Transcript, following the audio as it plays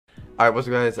Alright, what's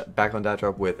up guys, back on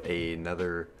Datrop with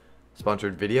another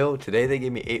sponsored video. Today they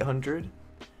gave me 800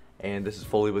 and this is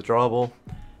fully withdrawable.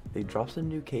 They dropped some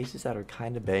new cases that are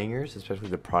kind of bangers, especially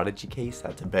the Prodigy case.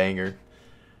 That's a banger.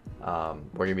 We're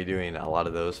going to be doing a lot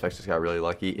of those. Fex just got really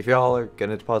lucky. If y'all are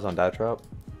going to deposit on Datrop,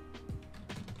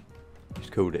 use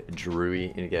code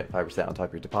DREWY and you get 5% on top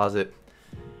of your deposit.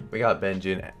 We got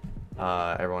Benjin,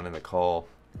 everyone in the call,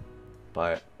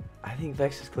 but I think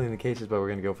Vex is cleaning the cases, but we're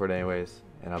going to go for it anyways.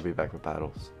 And I'll be back with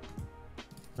battles.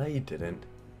 No, you didn't.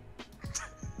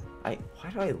 Why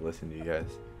do I listen to you guys?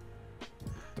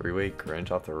 Three-way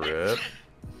Grinch off the rip.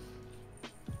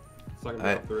 It's not gonna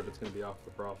be off the rip, it's gonna be off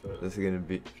the profit. This is gonna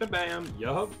be. Shabam,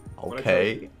 yup.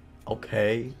 Okay.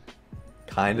 Okay.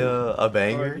 Kinda a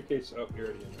banger. Case. Oh, you're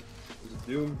already in it. Is it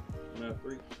Doom? No,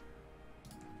 3.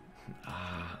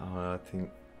 I don't know, I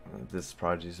think this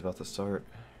Prodigy is about to start.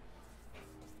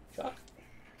 Chuck.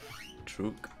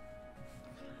 Truk.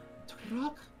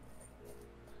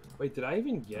 Wait, did I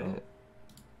even get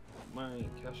my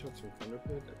cash outs from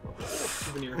Thunderpig?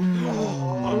 Souvenir.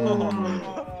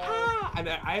 And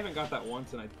I haven't got that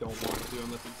once, and I don't want to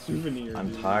unless it's souvenir.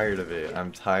 I'm tired of it.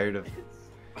 I'm tired of.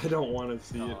 I don't want to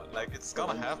see it. Like it's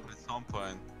gonna happen at some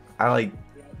point. I like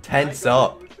tense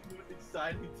up.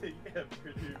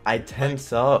 I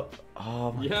tense up.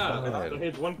 Oh my god. Yeah,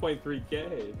 it's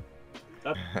 1.3k.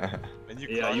 When you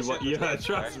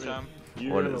trust me.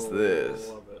 What is this?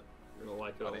 Love it. You're gonna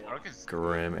like it a lot.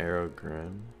 Grim Arrow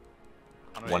Grim.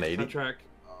 180. Track.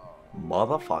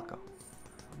 Motherfucker.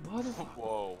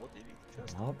 Whoa, what did he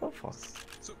just?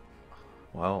 Motherfucker.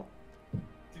 Well. Did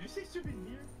you say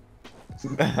souvenir?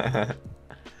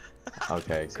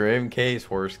 Okay, Grim case,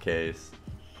 worst case.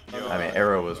 I mean,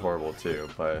 Arrow was horrible too,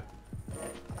 but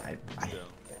I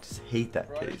just hate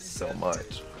that case so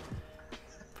much.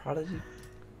 Prodigy,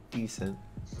 decent.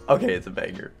 Okay, it's a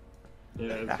banger.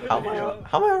 Yeah, how am I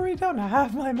already down to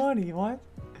half my money? What?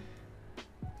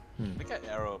 Look at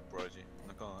Arrow, Prodigy.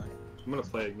 Not gonna lie. I'm gonna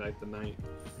play Ignite the Night.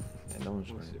 And no one's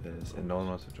joining this, and no one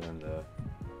wants to join the. I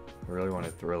really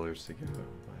wanted Thrillers to go,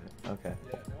 but okay.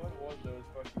 Yeah, no one won those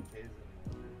fucking cases.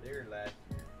 They were last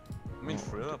year. I mean,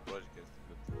 Thriller Prodigy is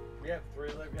good. We have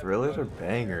Thriller. Thrillers are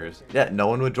bangers. Yeah, no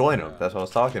one would join them. That's what I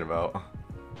was talking about. I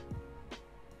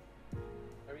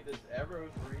mean, there's Arrow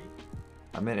 3.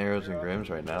 I'm in Arrows and Grims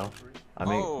right now.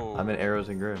 I'm in Arrows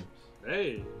and Grims.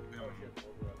 Hey.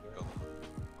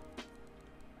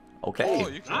 Okay. Oh,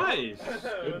 Nice.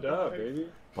 Good job, baby.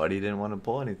 Buddy didn't want to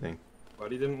pull anything.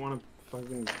 Buddy didn't want to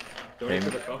fucking donate to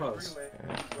the cause.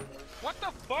 What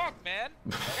the fuck, man?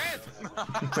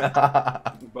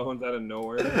 Bones out of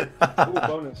nowhere. Ooh,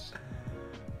 bonus.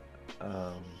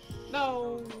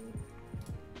 No.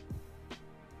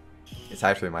 It's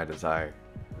actually my desire.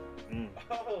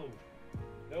 Oh,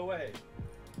 no way.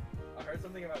 I heard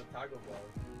something about a taco ball.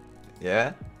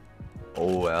 Yeah?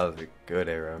 Oh, that was a good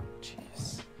arrow.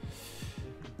 Jeez.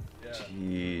 Yeah.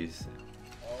 Jeez.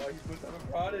 Oh, he's supposed to have a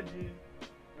Prodigy.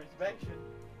 Respection.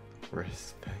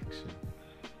 Respection.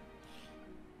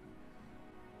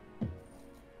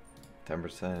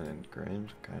 10% and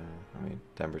Grims kind of. I mean,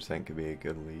 10% could be a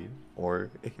good lead, or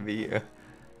it could be the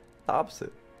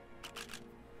opposite.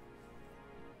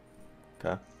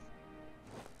 Okay.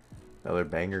 Another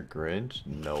banger Grinch?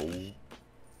 No.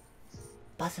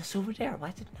 But the souvenir, why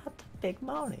is it not the big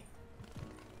money?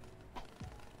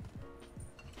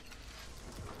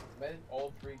 Men,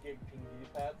 all 3 gig ping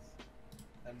D-pads,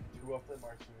 and 2 of them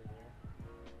are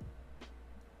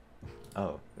souvenir.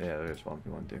 Oh, yeah, there's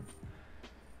 1v1 too.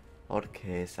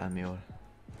 Okay, Samuel.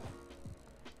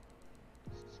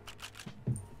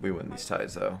 We win these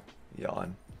ties though.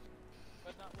 Yawn.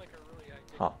 But not like a really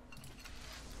Huh.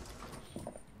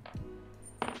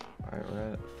 Alright,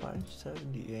 we're at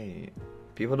 578.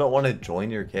 People don't want to join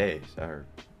your case, or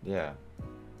yeah.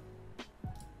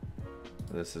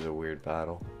 This is a weird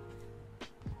battle.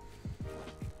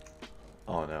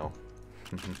 Oh no.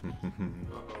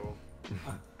 Uh-oh.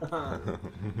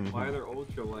 Why are there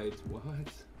ultralights?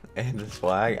 What? And the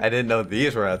swag? I didn't know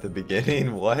these were at the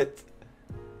beginning. What?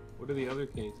 What are the other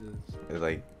cases? There's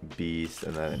like beast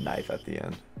and then a knife at the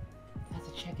end. That's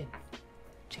a chicken.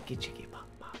 Chicky, pop,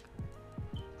 pop.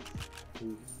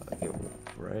 Okay,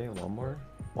 right? One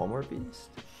more beast?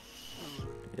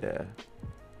 Yeah.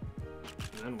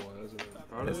 Then what? Is it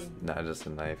It's not just a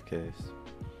knife case.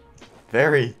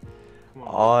 Very Come on.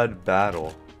 odd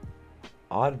battle.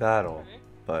 Odd battle,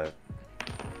 but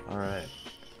alright.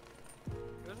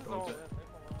 This is all.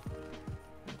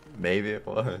 Maybe it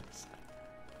was.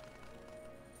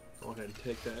 Go ahead and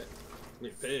take that.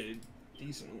 Get paid.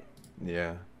 Decent.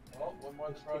 Yeah. Oh, one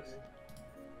more Prodigy.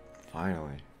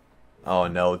 Finally. Oh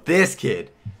no, this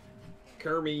kid!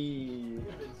 Kermie.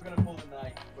 It's gonna pull the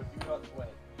knife, but do not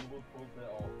sweat. You will pull the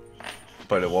all.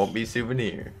 But it won't be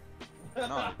souvenir.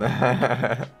 No,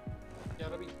 Yeah,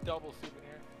 it'll be double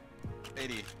souvenir.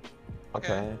 80.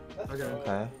 Okay. That's Okay. so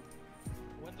Okay.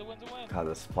 Win's a win's a win. God,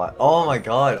 the supply. Oh my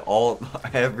God!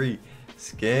 Every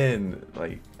skin,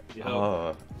 like, Yep.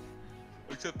 oh.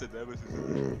 Except the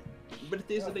Nemesis. But it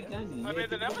is again. I mean,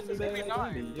 the Nemesis can be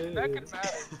 9. That could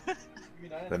matter.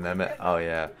 The Nemet. Oh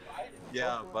yeah.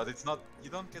 Yeah, but it's not. You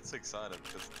don't get so excited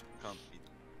because it can't be.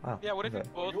 Wow. Yeah, what if okay. it's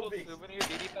both You'll with be- souvenir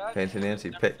DD pack? Fancy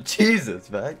Nancy. Jesus,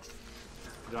 Vex.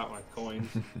 Got my coins.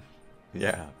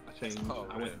 Yeah. I changed. Oh,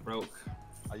 I man. went broke.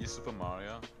 Are you Super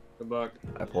Mario? Good luck.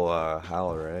 I pull a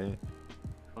Howl, right?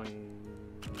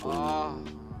 Ah.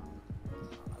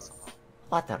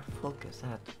 What the fuck is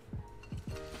that?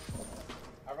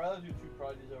 I'd rather do 2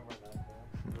 projects over a knife,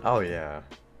 though. Oh yeah.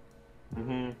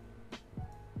 Mm-hmm.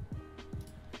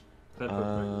 That's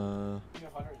perfect. Give me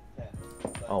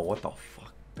 110. Oh, what the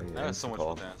fuck? That has so much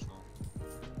potential.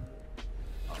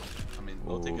 Oh, I mean,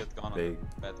 will they Ooh, get gone big.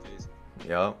 on bad case?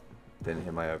 Yup. Didn't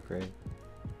hit my upgrade.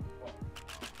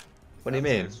 What do you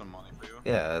That's mean? extra money for you.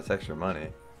 Yeah, that's extra money.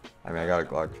 I mean, I got a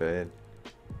Glock fade.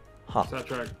 Huh. Stat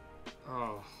track.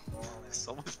 Oh. There's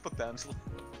so much potential.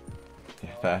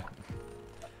 Yeah,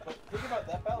 But think about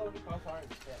that battle only cost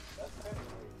 110. That's kind of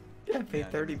crazy. yeah, I paid Yeah,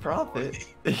 30 that's profit.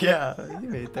 Yeah, you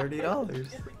made $30.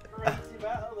 It's a crazy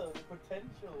battle, though. The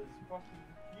potential is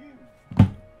fucking huge.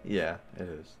 Yeah, it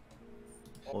is.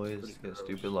 Always pretty get gross.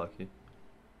 stupid lucky.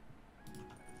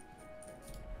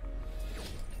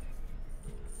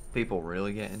 People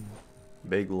really getting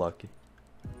big lucky.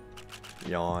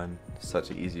 Yawn. Such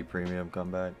an easy premium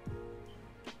comeback.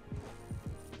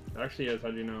 Actually, yes,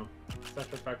 how do you know? Stat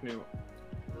track back new.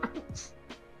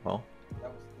 Well,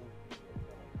 That was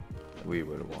still. we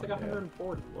would have It's won. like Yeah.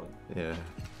 140. What? Yeah.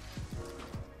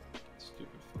 Stupid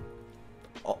fuck.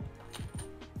 Oh.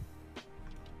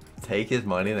 Take his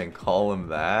money, then call him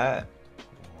that.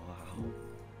 Wow.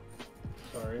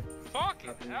 Sorry. Fucking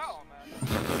Happens. hell,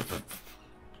 man.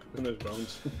 And there's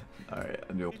bones. All right,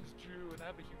 I knew. Name's Drew and I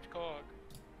have a huge cock.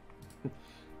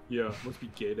 Yeah, must be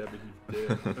gay to have a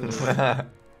huge dick.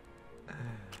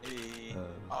 Hey. Uh.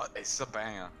 Oh, it's a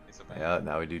banger. It's a banger. Yeah,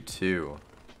 now we do 2.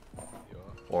 Yeah.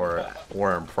 Or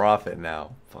we're in profit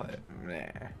now, but nah.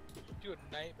 Do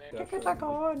a nightmare. Definitely.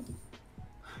 Gonna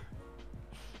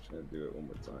do it one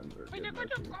more time. Or Wait, get you're back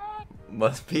to you.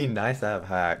 Must be nice to have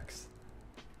hacks.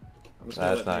 I'm just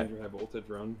gonna That's let not- Andrew have voltage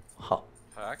run. Huh.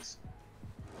 Hacks.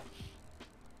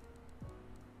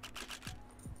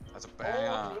 That's a banger.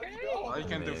 Oh, let's go. Oh, you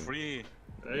can do Man. 3.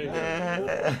 There you go.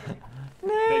 Hey,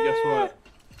 Hey, guess what?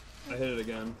 I hit it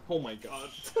again. Oh my god.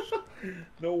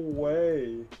 No way.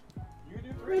 You can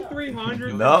do 3 now.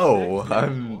 300. No,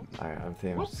 I'm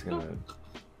thinking I'm What just the- gonna.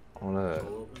 I wanna.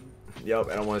 All open. Yup,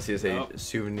 and I wanna see us a Yup.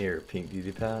 souvenir pink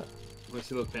beauty pat. Let's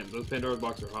see those Those Pandora's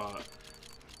box are hot.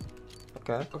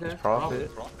 Okay. Okay.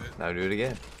 Profit. Profit. Now do it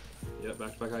again. Yeah,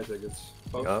 back-to-back high tickets.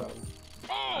 Both Yup. of them.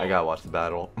 I gotta watch the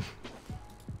battle.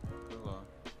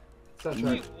 Stat Wait,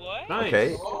 track. what? Nice.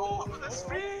 Okay. Oh, that's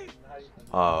free. What'd you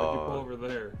pull Oh, over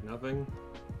there? Nothing?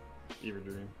 Fever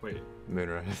dream. Wait.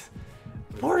 Moonrise.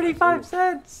 Wait, 45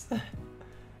 cents. Did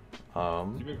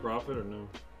you make profit or no?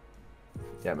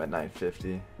 Yeah, I'm at 950.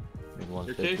 Maybe Your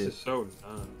 150. case is so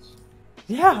nuts.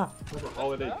 Yeah. It's like a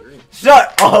holiday dream.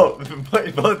 Shut up!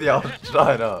 Both of y'all,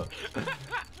 shut up.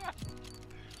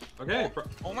 Okay.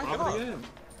 Oh my profit god. again.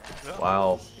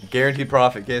 Wow. Guaranteed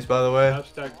profit case, by the way.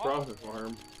 Hashtag profit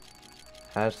farm.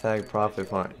 Hashtag profit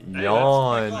farm. Hey,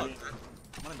 Yawn. Money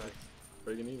back.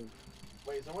 Breaking even.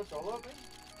 Wait, is someone solo open?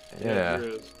 Yeah. There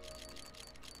is.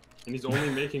 And he's only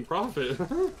making profit.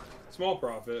 Small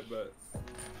profit, but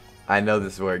I know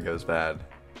this is where it goes bad.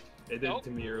 it did Nope. to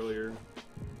me earlier.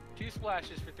 2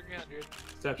 splashes for 300.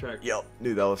 Stat track. Yup.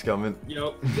 Knew that was coming.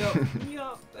 Yup. Yup.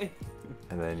 Yup.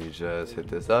 And then you just hit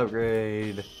this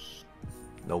upgrade.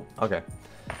 Nope. Okay.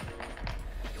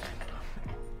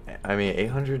 I mean,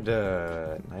 800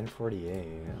 to 948.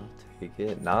 I'll take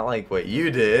it. Not like what you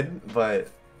did, but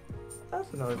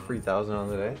that's another 3,000 on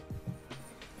the day.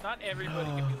 Not everybody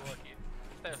can be lucky.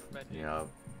 Except for Benji. Yeah.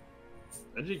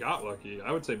 Benji got lucky.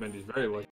 I would say Benji's very lucky.